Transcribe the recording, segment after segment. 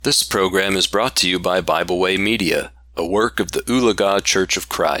This program is brought to you by Bible Way Media, a work of the Ulaga Church of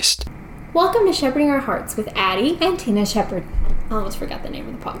Christ. Welcome to Shepherding Our Hearts with Addie and Tina Shepherd. I almost forgot the name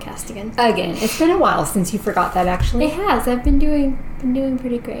of the podcast again. It's been a while since you forgot that, actually. It has. I've been doing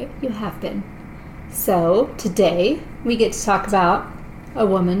pretty great. You have been. So, today, we get to talk about a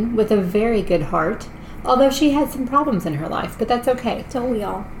woman with a very good heart, although she had some problems in her life, but that's okay. Don't we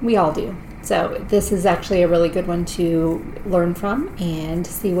all? We all do. So, this is actually a really good one to learn from and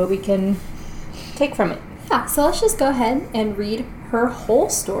see what we can take from it. Yeah, so let's just go ahead and read her whole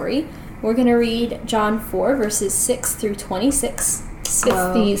story. We're going to read John 4, verses 6 through 26. It's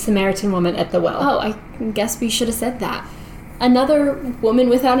the Samaritan woman at the well. Oh, I guess we should have said that. Another woman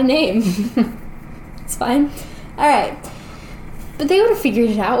without a name. It's fine. All right. But they would have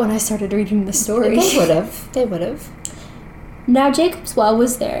figured it out when I started reading the story. They would have. Now Jacob's well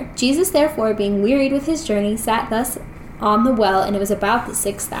was there. Jesus, therefore, being wearied with his journey, sat thus on the well, and it was about the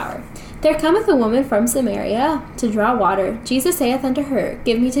 6th hour. There cometh a woman from Samaria to draw water. Jesus saith unto her,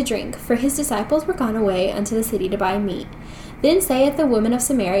 Give me to drink. For his disciples were gone away unto the city to buy meat. Then saith the woman of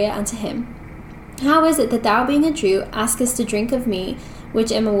Samaria unto him, How is it that thou, being a Jew, askest to drink of me,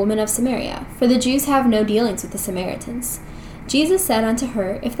 which am a woman of Samaria? For the Jews have no dealings with the Samaritans. Jesus said unto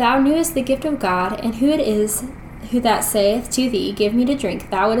her, If thou knewest the gift of God, and who it is who that saith to thee, Give me to drink,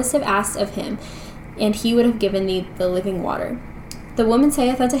 thou wouldst have asked of him, and he would have given thee the living water. The woman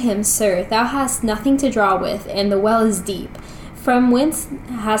saith unto him, Sir, thou hast nothing to draw with, and the well is deep. From whence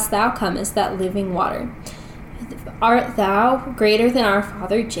hast thou comest that living water? Art thou greater than our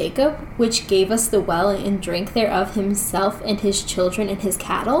father Jacob, which gave us the well, and drank thereof himself, and his children, and his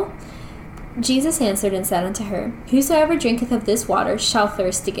cattle? Jesus answered and said unto her, Whosoever drinketh of this water shall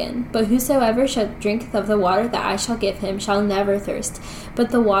thirst again, but whosoever shall drinketh of the water that I shall give him shall never thirst. But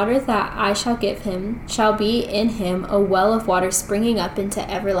the water that I shall give him shall be in him a well of water springing up into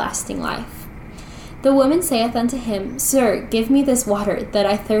everlasting life. The woman saith unto him, Sir, give me this water, that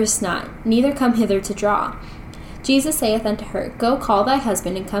I thirst not, neither come hither to draw. Jesus saith unto her, Go call thy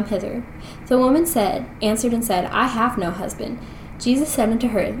husband, and come hither. The woman answered and said, I have no husband. Jesus said unto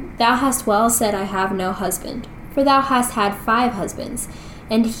her, Thou hast well said, I have no husband. For thou hast had 5 husbands,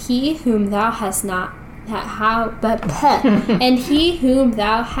 and he whom thou hast not, and he whom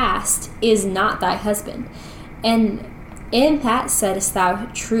thou hast is not thy husband. And in that saidst thou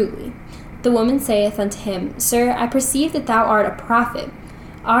truly. The woman saith unto him, Sir, I perceive that thou art a prophet.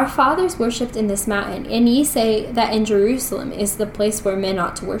 Our fathers worshipped in this mountain, and ye say that in Jerusalem is the place where men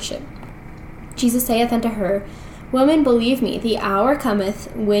ought to worship. Jesus saith unto her, Woman, believe me, the hour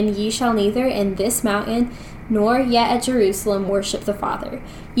cometh when ye shall neither in this mountain nor yet at Jerusalem worship the Father.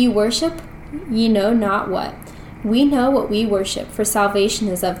 Ye worship, ye know not what. We know what we worship, for salvation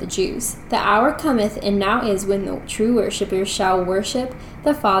is of the Jews. The hour cometh, and now is, when the true worshippers shall worship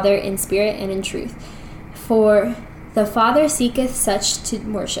the Father in spirit and in truth. For the Father seeketh such to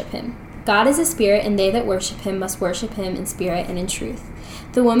worship him. God is a spirit, and they that worship him must worship him in spirit and in truth.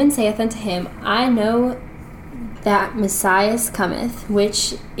 The woman saith unto him, I know that Messiah cometh,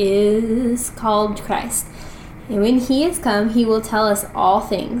 which is called Christ. And when he is come, he will tell us all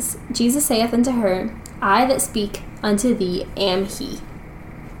things. Jesus saith unto her, I that speak unto thee am he.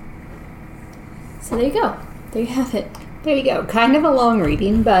 So there you go. There you have it. There you go. Kind of a long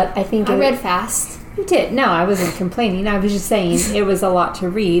reading, but I think I read fast. You did. No, I wasn't complaining. I was just saying it was a lot to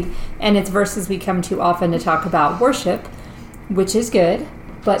read, and it's verses we come to often to talk about worship, which is good.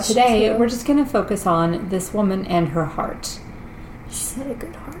 But today, we're just going to focus on this woman and her heart. She had a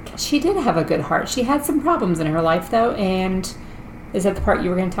good heart. She did have a good heart. She had some problems in her life, though, and is that the part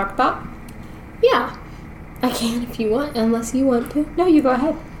you were going to talk about? Yeah. I can if you want, unless you want to. No, you go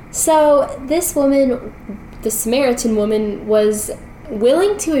ahead. So, this woman, the Samaritan woman, was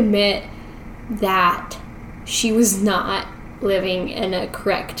willing to admit that she was not living in a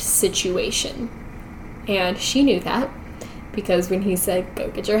correct situation. And she knew that. Because when he said, Go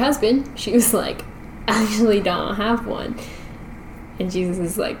get your husband, she was like, Actually don't have one. And Jesus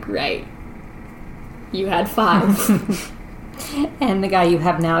is like, Right. You had 5. And the guy you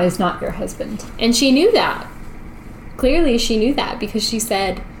have now is not your husband. And she knew that. Clearly she knew that because she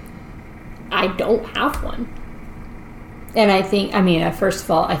said, I don't have one. And I think, first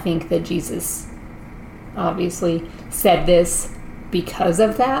of all, I think that Jesus obviously said this because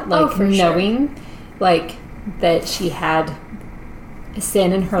of that. Like, knowing, like, that she had a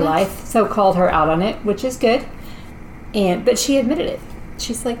sin in her life, so called her out on it, which is good. But she admitted it.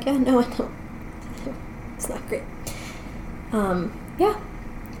 She's like, yeah, no, I don't. It's not great. Yeah.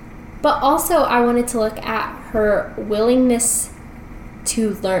 But also, I wanted to look at her willingness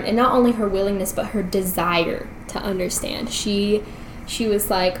to learn, and not only her willingness, but her desire to understand. She she was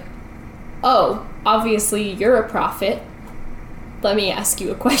like, oh, obviously you're a prophet. Let me ask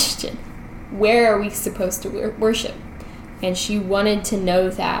you a question. Where are we supposed to worship? And she wanted to know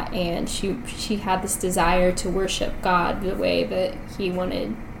that, and she had this desire to worship God the way that he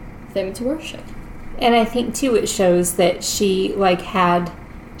wanted them to worship. And I think, too, it shows that she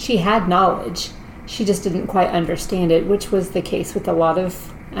had knowledge. She just didn't quite understand it, which was the case with a lot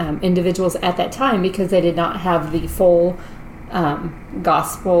of individuals at that time, because they did not have the full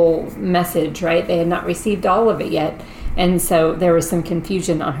gospel message, right? They had not received all of it yet. And so there was some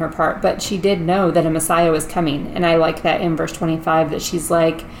confusion on her part. But she did know that a Messiah was coming. And I like that in verse 25 that she's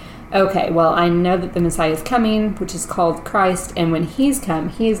like, okay, well, I know that the Messiah is coming, which is called Christ. And when he's come,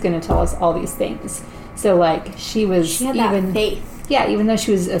 he's going to tell us all these things. So, like, she had that faith. Yeah, even though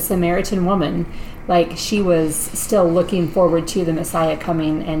she was a Samaritan woman, like, she was still looking forward to the Messiah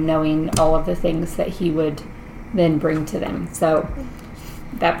coming and knowing all of the things that he would then bring to them. So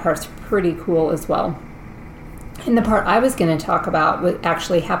that part's pretty cool as well. And the part I was going to talk about what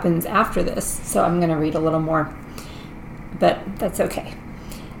actually happens after this, so I'm going to read a little more, but that's okay.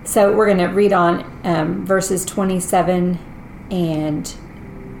 So we're going to read on verses 27 and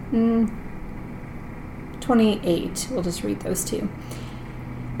 28. We'll just read those two.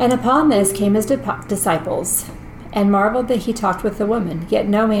 And upon this came his disciples, and marveled that he talked with the woman. Yet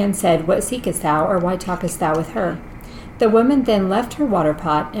no man said, What seekest thou, or why talkest thou with her? The woman then left her water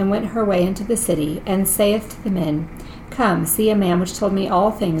pot, and went her way into the city, and saith to the men, Come, see a man which told me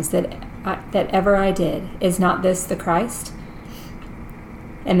all things that ever I did. Is not this the Christ?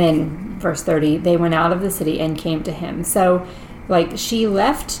 And then, verse 30, they went out of the city and came to him. So, like, she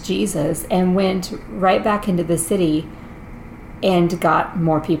left Jesus and went right back into the city and got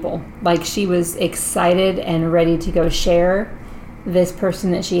more people. Like, she was excited and ready to go share this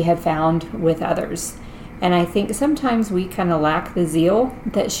person that she had found with others. And I think sometimes we kind of lack the zeal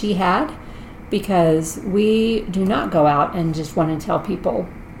that she had, because we do not go out and just want to tell people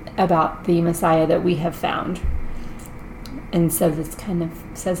about the Messiah that we have found. And so this kind of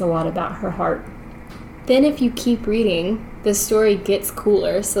says a lot about her heart. Then if you keep reading, the story gets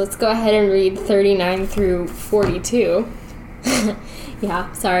cooler. So let's go ahead and read 39 through 42.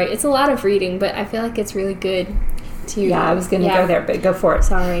 Yeah, sorry. It's a lot of reading, but I feel like it's really good to... Yeah, I was going to go there, but go for it.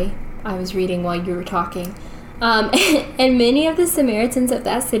 Sorry. I was reading while you were talking. And many of the Samaritans of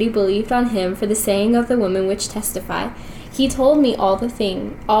that city believed on him for the saying of the woman which testified, He told me all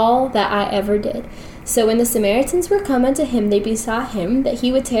that I ever did. So when the Samaritans were come unto him, they besought him that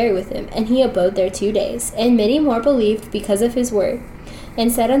he would tarry with them, and he abode there 2 days. And many more believed because of his word,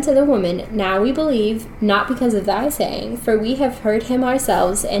 and said unto the woman, Now we believe, not because of thy saying, for we have heard him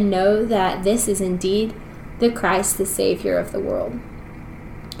ourselves, and know that this is indeed the Christ, the Savior of the world.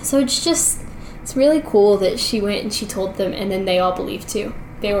 So it's really cool that she went and she told them, and then they all believed too.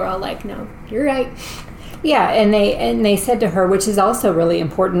 They were all like, no, you're right. Yeah, and they said to her, which is also really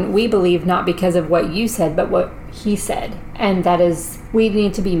important, we believe not because of what you said, but what he said. And that is, we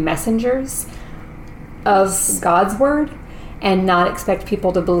need to be messengers of God's word and not expect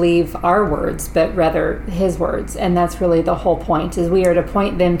people to believe our words, but rather his words. And that's really the whole point, is we are to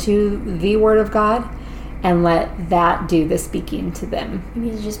point them to the word of God and let that do the speaking to them. We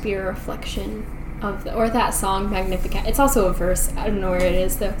need to just be a reflection of or that song, Magnificat. It's also a verse. I don't know where it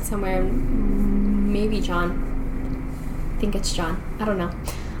is, though. Somewhere, maybe John. I think it's John. I don't know.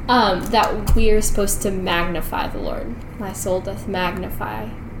 That we are supposed to magnify the Lord. My soul doth magnify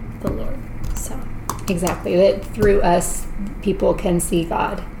the Lord. So exactly. That through us, people can see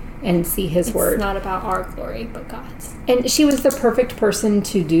God and see his word. It's not about our glory, but God's. And she was the perfect person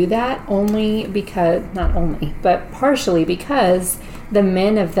to do that, but partially because the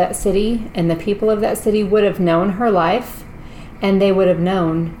men of that city and the people of that city would have known her life, and they would have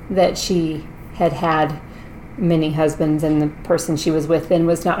known that she had had many husbands, and the person she was with then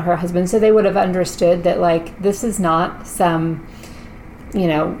was not her husband. So they would have understood that, like, this is not some,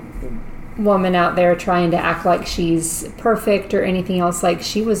 woman out there trying to act like she's perfect or anything else. Like,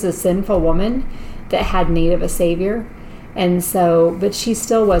 she was a sinful woman that had need of a savior. And so, but she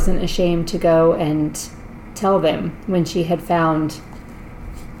still wasn't ashamed to go and tell them when she had found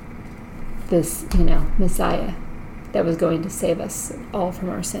this, Messiah that was going to save us all from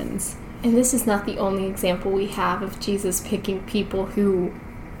our sins. And this is not the only example we have of Jesus picking people who,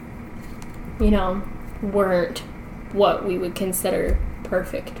 weren't what we would consider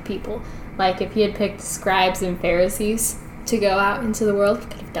perfect people. Like, if he had picked scribes and Pharisees to go out into the world, he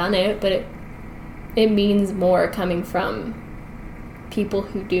could have done it, but it means more coming from people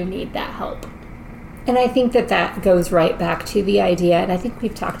who do need that help. And I think that goes right back to the idea, and I think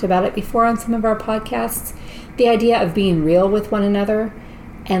we've talked about it before on some of our podcasts, the idea of being real with one another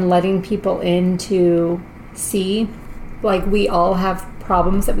and letting people in to see, like, we all have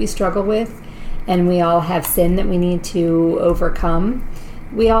problems that we struggle with, and we all have sin that we need to overcome.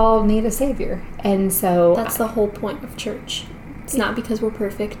 We all need a Savior. And so that's the whole point of church. It's not because we're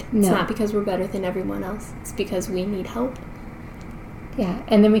perfect. It's not because we're better than everyone else. It's because we need help. Yeah,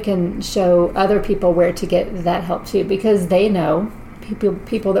 and then we can show other people where to get that help too, because they know,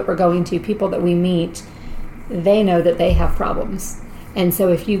 people that we're going to, people that we meet, they know that they have problems. And so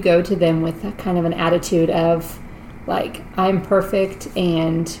if you go to them with a kind of an attitude of, like, I'm perfect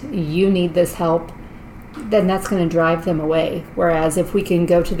and you need this help, then that's going to drive them away. Whereas if we can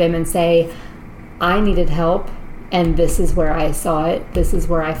go to them and say, I needed help, and this is where I saw it, this is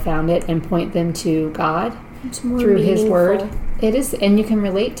where I found it, and point them to God through His Word. It is, and you can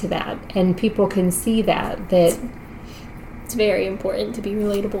relate to that, and people can see that it's very important to be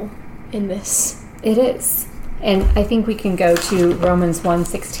relatable in this. It is. And I think we can go to Romans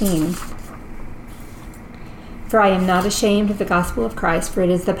 1:16. For I am not ashamed of the gospel of Christ, for it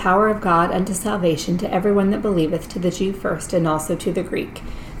is the power of God unto salvation to everyone that believeth, to the Jew first, and also to the Greek.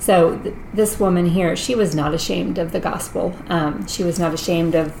 So this woman here, she was not ashamed of the gospel. She was not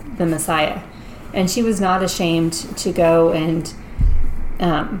ashamed of the Messiah. And she was not ashamed to go and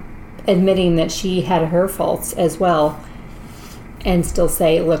admitting that she had her faults as well, and still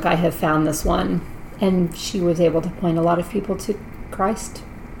say, look, I have found this one. And she was able to point a lot of people to Christ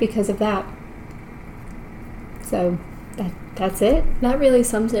because of that. So that's it. That really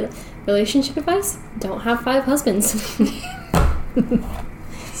sums it up. Relationship advice: don't have 5 husbands.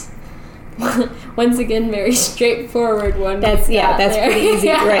 Once again, very straightforward one. That's pretty easy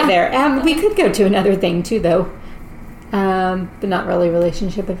right there. We could go to another thing too, though, but not really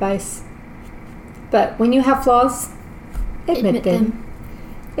relationship advice. But when you have flaws, admit them.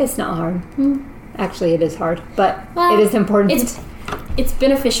 It's not hard. Actually, it is hard, but it is important. It's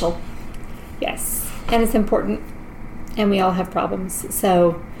beneficial. Yes, and it's important, and we all have problems.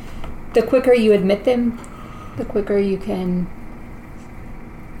 So the quicker you admit them, the quicker you can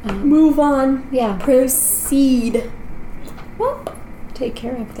move on. Yeah. Proceed. Well, take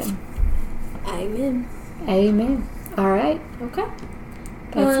care of them. Amen. All right. Okay.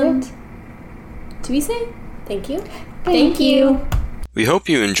 That's it. Do we say thank you? Thank you. We hope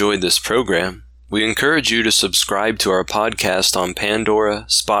you enjoyed this program. We encourage you to subscribe to our podcast on Pandora,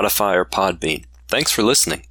 Spotify, or Podbean. Thanks for listening.